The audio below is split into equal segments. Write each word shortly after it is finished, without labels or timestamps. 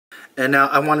And now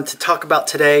I wanted to talk about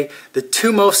today the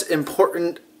two most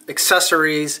important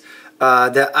accessories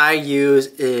that I use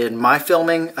in my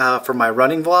filming for my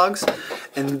running vlogs.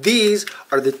 And these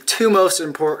are the two most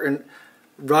important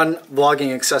run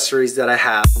vlogging accessories that I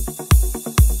have.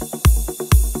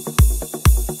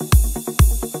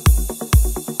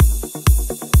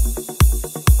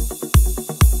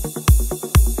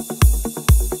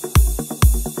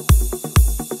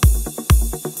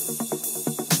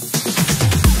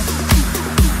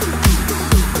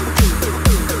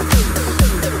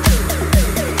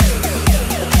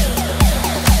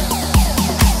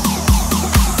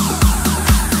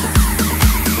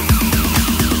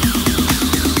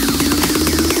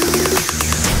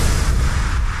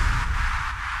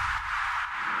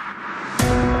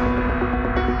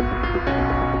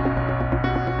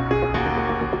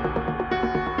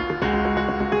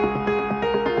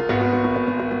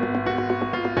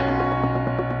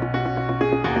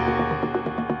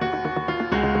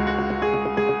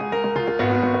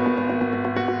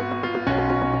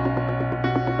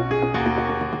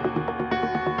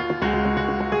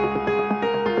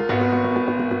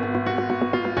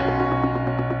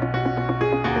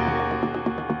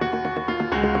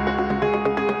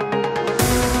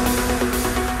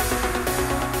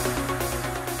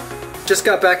 Just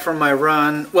got back from my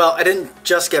run. Well, I didn't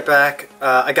just get back.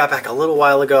 I got back a little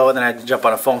while ago, and then I had to jump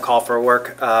on a phone call for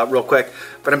work real quick.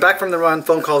 But I'm back from the run,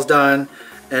 phone call's done,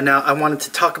 and now I wanted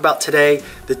to talk about today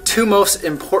the two most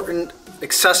important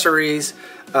accessories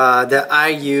that I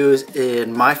use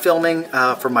in my filming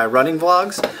for my running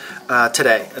vlogs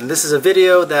today. And this is a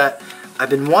video that I've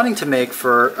been wanting to make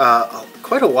for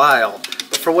quite a while,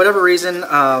 but for whatever reason,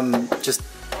 just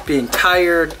being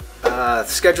tired,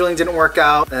 scheduling didn't work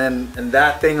out, and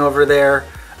that thing over there,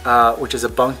 which is a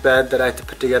bunk bed that I had to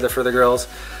put together for the girls.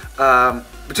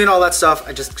 Between all that stuff,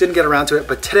 I just didn't get around to it,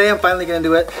 but today I'm finally gonna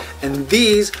do it, and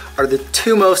these are the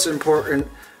two most important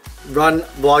run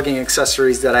vlogging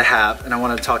accessories that I have, and I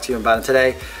wanted to talk to you about it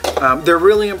today. They're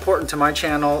really important to my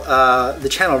channel. The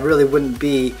channel really wouldn't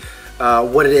be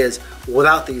what it is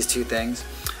without these two things.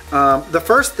 The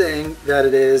first thing that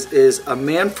it is a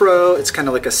Manfrotto. It's kind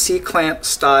of like a C-clamp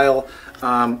style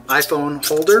iPhone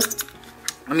holder.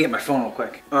 Let me get my phone real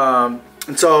quick.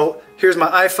 And so here's my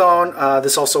iPhone.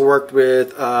 This also worked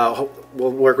with,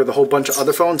 will work with a whole bunch of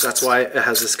other phones. That's why it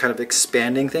has this kind of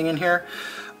expanding thing in here.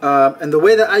 And the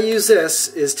way that I use this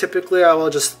is typically I will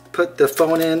just put the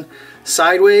phone in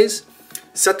sideways,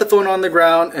 set the phone on the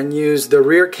ground, and use the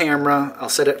rear camera. I'll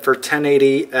set it for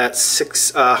 1080 at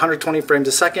 120 frames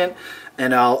a second,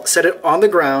 and I'll set it on the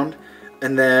ground,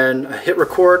 and then hit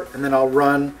record, and then I'll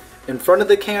run in front of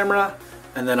the camera,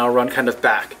 and then I'll run kind of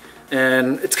back.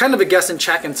 And it's kind of a guess and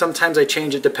check, and sometimes I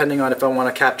change it depending on if I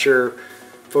want to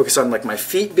focus on like my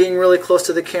feet being really close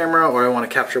to the camera, or I want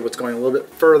to capture what's going a little bit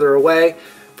further away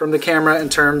from the camera in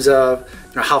terms of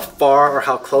how far or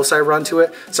how close I run to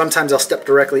it. Sometimes I'll step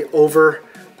directly over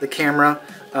the camera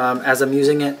as I'm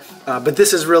using it, but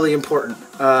this is really important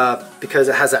because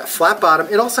it has that flat bottom.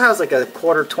 It also has like a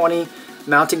 1/4-20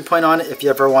 mounting point on it if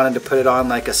you ever wanted to put it on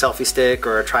like a selfie stick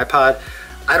or a tripod.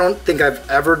 I don't think I've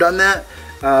ever done that,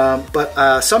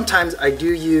 but sometimes I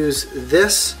do use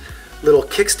this little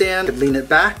kickstand to lean it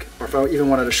back, or if I even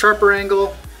wanted a sharper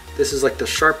angle, this is like the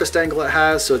sharpest angle it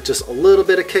has, so it's just a little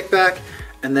bit of kickback,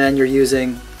 and then you're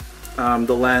using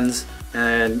the lens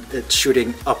and it's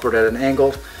shooting upward at an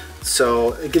angle.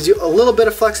 So it gives you a little bit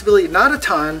of flexibility, not a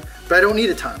ton, but I don't need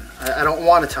a ton. I don't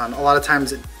want a ton. A lot of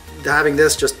times having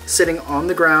this just sitting on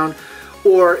the ground,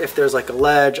 or if there's like a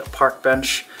ledge, a park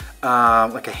bench,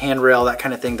 like a handrail, that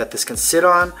kind of thing that this can sit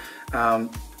on,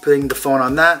 putting the phone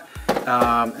on that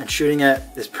and shooting it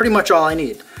is pretty much all I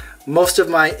need. Most of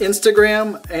my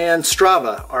Instagram and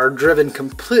Strava are driven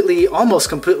completely, almost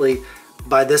completely,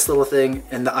 by this little thing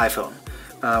in the iPhone.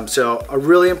 So a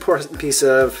really important piece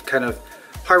of kind of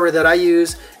hardware that I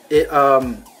use.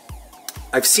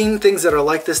 I've seen things that are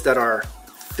like this that are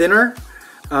thinner,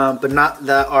 but not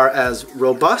that are as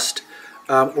robust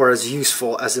or as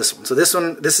useful as this one. So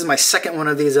this is my second one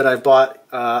of these that I've bought.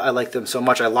 I like them so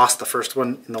much. I lost the first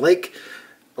one in the lake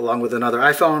along with another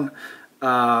iPhone.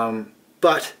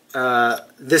 But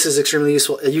this is extremely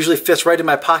useful. It usually fits right in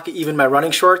my pocket, even my running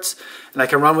shorts, and I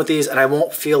can run with these and I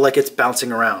won't feel like it's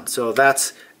bouncing around. So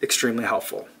that's extremely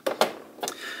helpful.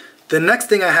 The next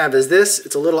thing I have is this.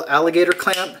 It's a little alligator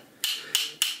clamp.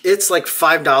 It's like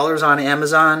 $5 on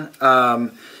Amazon.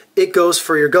 It goes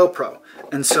for your GoPro.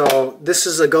 And so this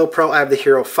is a GoPro. I have the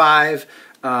Hero 5.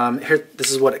 Here,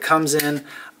 this is what it comes in.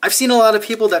 I've seen a lot of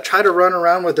people that try to run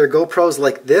around with their GoPros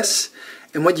like this.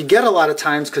 And what you get a lot of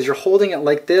times, because you're holding it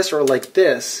like this or like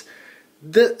this,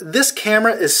 this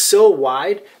camera is so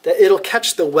wide that it'll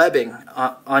catch the webbing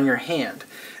on your hand.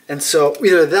 And so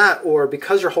either that, or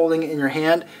because you're holding it in your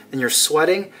hand and you're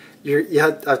sweating, you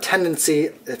have a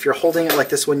tendency, if you're holding it like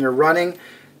this when you're running,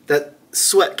 that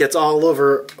sweat gets all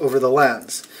over the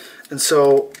lens. And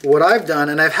so what I've done,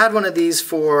 and I've had one of these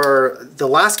for the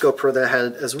last GoPro that I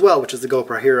had as well, which is the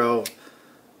GoPro Hero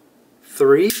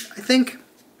 3, I think,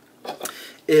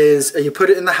 is you put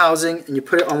it in the housing and you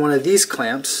put it on one of these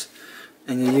clamps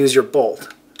and you use your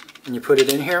bolt and you put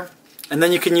it in here. And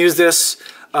then you can use this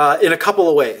in a couple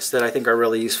of ways that I think are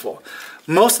really useful.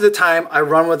 Most of the time I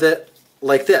run with it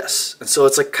like this, and so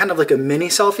it's like kind of like a mini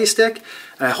selfie stick,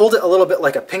 and I hold it a little bit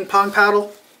like a ping pong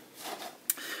paddle.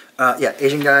 Yeah,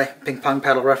 Asian guy, ping pong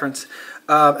paddle reference.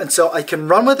 And so I can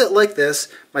run with it like this.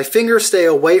 My fingers stay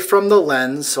away from the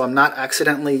lens, so I'm not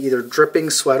accidentally either dripping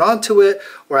sweat onto it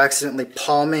or accidentally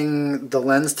palming the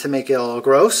lens to make it all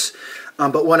gross.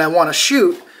 But when I want to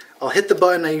shoot, I'll hit the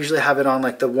button. I usually have it on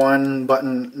like the one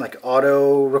button, like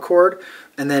auto record.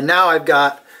 And then now I've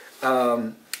got,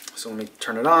 so let me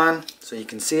turn it on so you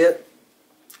can see it.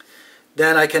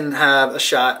 Then I can have a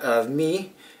shot of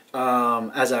me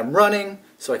as I'm running.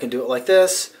 So I can do it like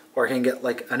this, or I can get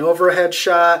like an overhead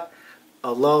shot,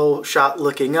 a low shot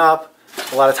looking up.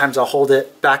 A lot of times I'll hold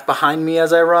it back behind me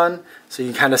as I run, so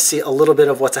you can kind of see a little bit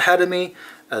of what's ahead of me,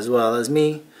 as well as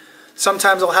me.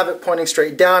 Sometimes I'll have it pointing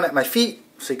straight down at my feet,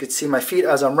 so you could see my feet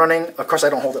as I'm running. Of course, I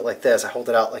don't hold it like this. I hold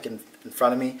it out like in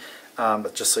front of me,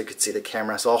 but just so you could see the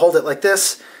camera. So I'll hold it like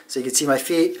this, so you could see my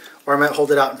feet, or I might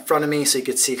hold it out in front of me, so you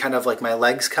could see kind of like my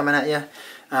legs coming at you.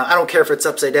 I don't care if it's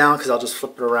upside down, because I'll just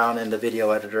flip it around in the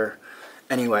video editor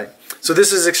anyway. So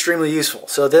this is extremely useful.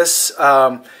 So this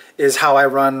is how I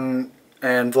run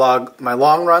and vlog my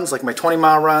long runs, like my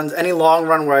 20-mile runs, any long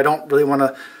run where I don't really want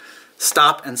to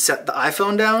stop and set the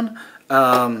iPhone down.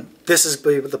 This is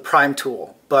the prime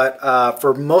tool. But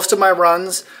for most of my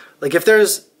runs, like if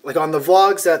there's, like on the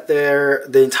vlogs that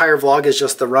the entire vlog is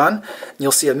just the run,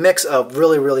 you'll see a mix of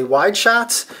really, really wide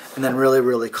shots and then really,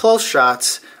 really close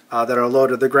shots that are low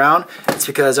to the ground. It's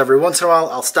because every once in a while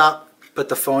I'll stop, put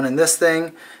the phone in this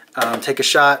thing, take a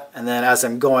shot, and then as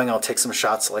I'm going I'll take some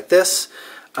shots like this.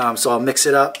 So I'll mix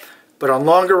it up. But on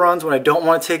longer runs, when I don't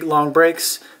want to take long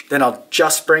breaks, then I'll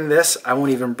just bring this. I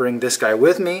won't even bring this guy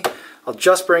with me. I'll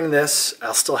just bring this.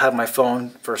 I'll still have my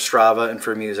phone for Strava and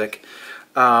for music.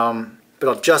 But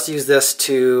I'll just use this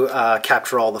to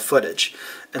capture all the footage.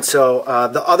 And so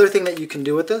the other thing that you can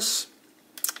do with this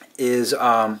is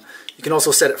you can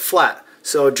also set it flat.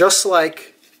 So just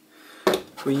like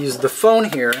we use the phone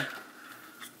here,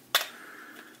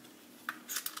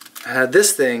 I had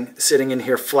this thing sitting in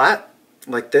here flat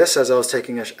like this as I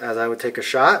would take a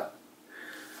shot.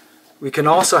 We can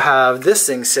also have this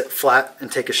thing sit flat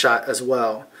and take a shot as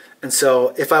well. And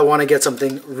so if I want to get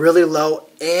something really low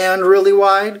and really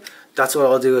wide, that's what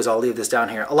I'll do, is I'll leave this down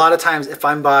here. A lot of times if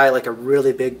I'm by like a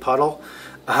really big puddle,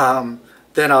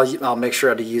 then I'll make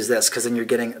sure to use this, because then you're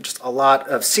getting just a lot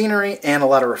of scenery and a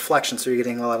lot of reflection. So you're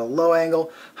getting a lot of low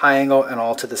angle, high angle, and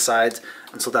all to the sides.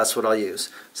 And so that's what I'll use.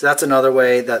 So that's another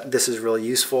way that this is really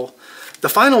useful. The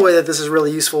final way that this is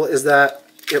really useful is that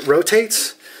it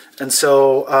rotates. And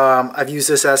so I've used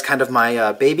this as kind of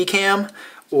my baby cam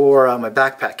or my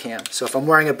backpack cam. So if I'm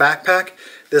wearing a backpack,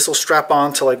 this will strap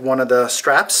on to like one of the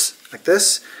straps like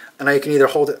this. And now you can either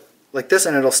hold it like this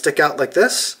and it'll stick out like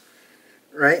this,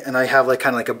 right? And I have like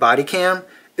kind of like a body cam.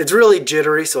 It's really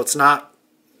jittery, so it's not,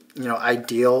 you know,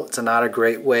 ideal. It's not a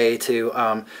great way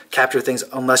to capture things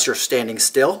unless you're standing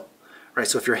still, right?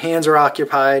 So if your hands are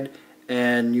occupied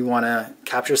and you want to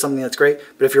capture something, that's great.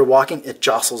 But if you're walking, it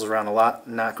jostles around a lot,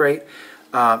 not great.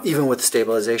 Even with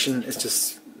stabilization, it's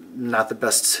just not the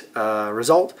best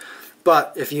result.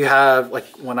 But if you have, like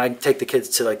when I take the kids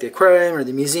to like the aquarium or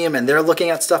the museum and they're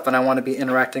looking at stuff and I want to be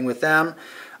interacting with them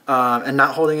and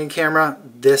not holding a camera,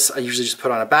 this I usually just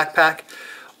put on a backpack.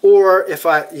 Or if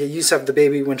I used to have the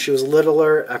baby when she was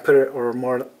littler, I put it, or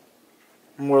more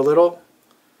little.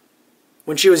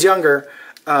 When she was younger,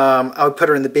 I would put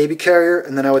her in the baby carrier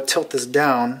and then I would tilt this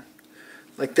down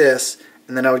like this,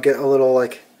 and then I would get a little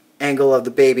like angle of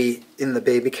the baby in the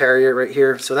baby carrier right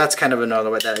here. So that's kind of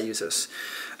another way that I use this.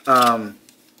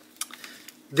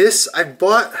 This I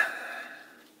bought,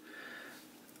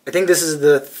 I think this is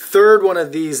the third one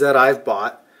of these that I've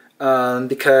bought,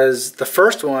 because the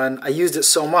first one, I used it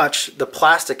so much, the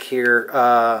plastic here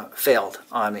failed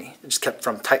on me. It just kept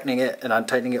from tightening it and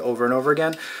untightening it over and over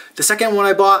again. The second one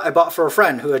I bought for a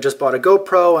friend who had just bought a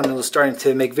GoPro and was starting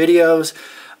to make videos.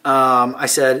 I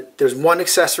said, there's one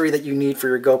accessory that you need for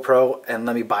your GoPro and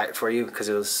let me buy it for you, because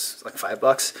it was like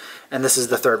 $5. And this is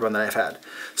the third one that I've had.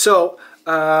 So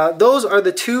those are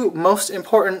the two most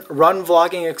important run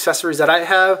vlogging accessories that I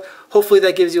have. Hopefully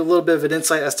that gives you a little bit of an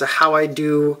insight as to how I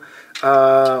do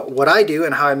what I do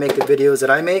and how I make the videos that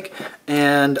I make.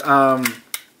 And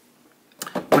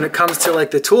when it comes to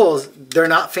like the tools, they're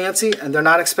not fancy and they're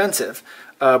not expensive,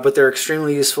 but they're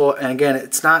extremely useful. And again,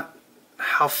 it's not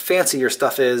how fancy your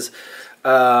stuff is.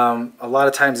 A lot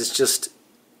of times it's just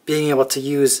being able to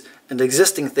use an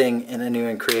existing thing in a new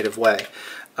and creative way.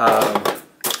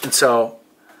 And so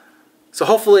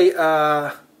hopefully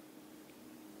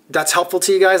that's helpful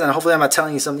to you guys, and hopefully I'm not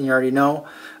telling you something you already know.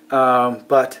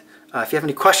 But if you have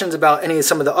any questions about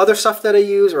some of the other stuff that I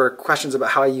use, or questions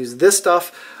about how I use this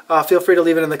stuff, feel free to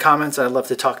leave it in the comments. I'd love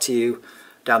to talk to you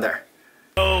down there.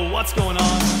 Oh, what's going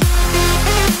on?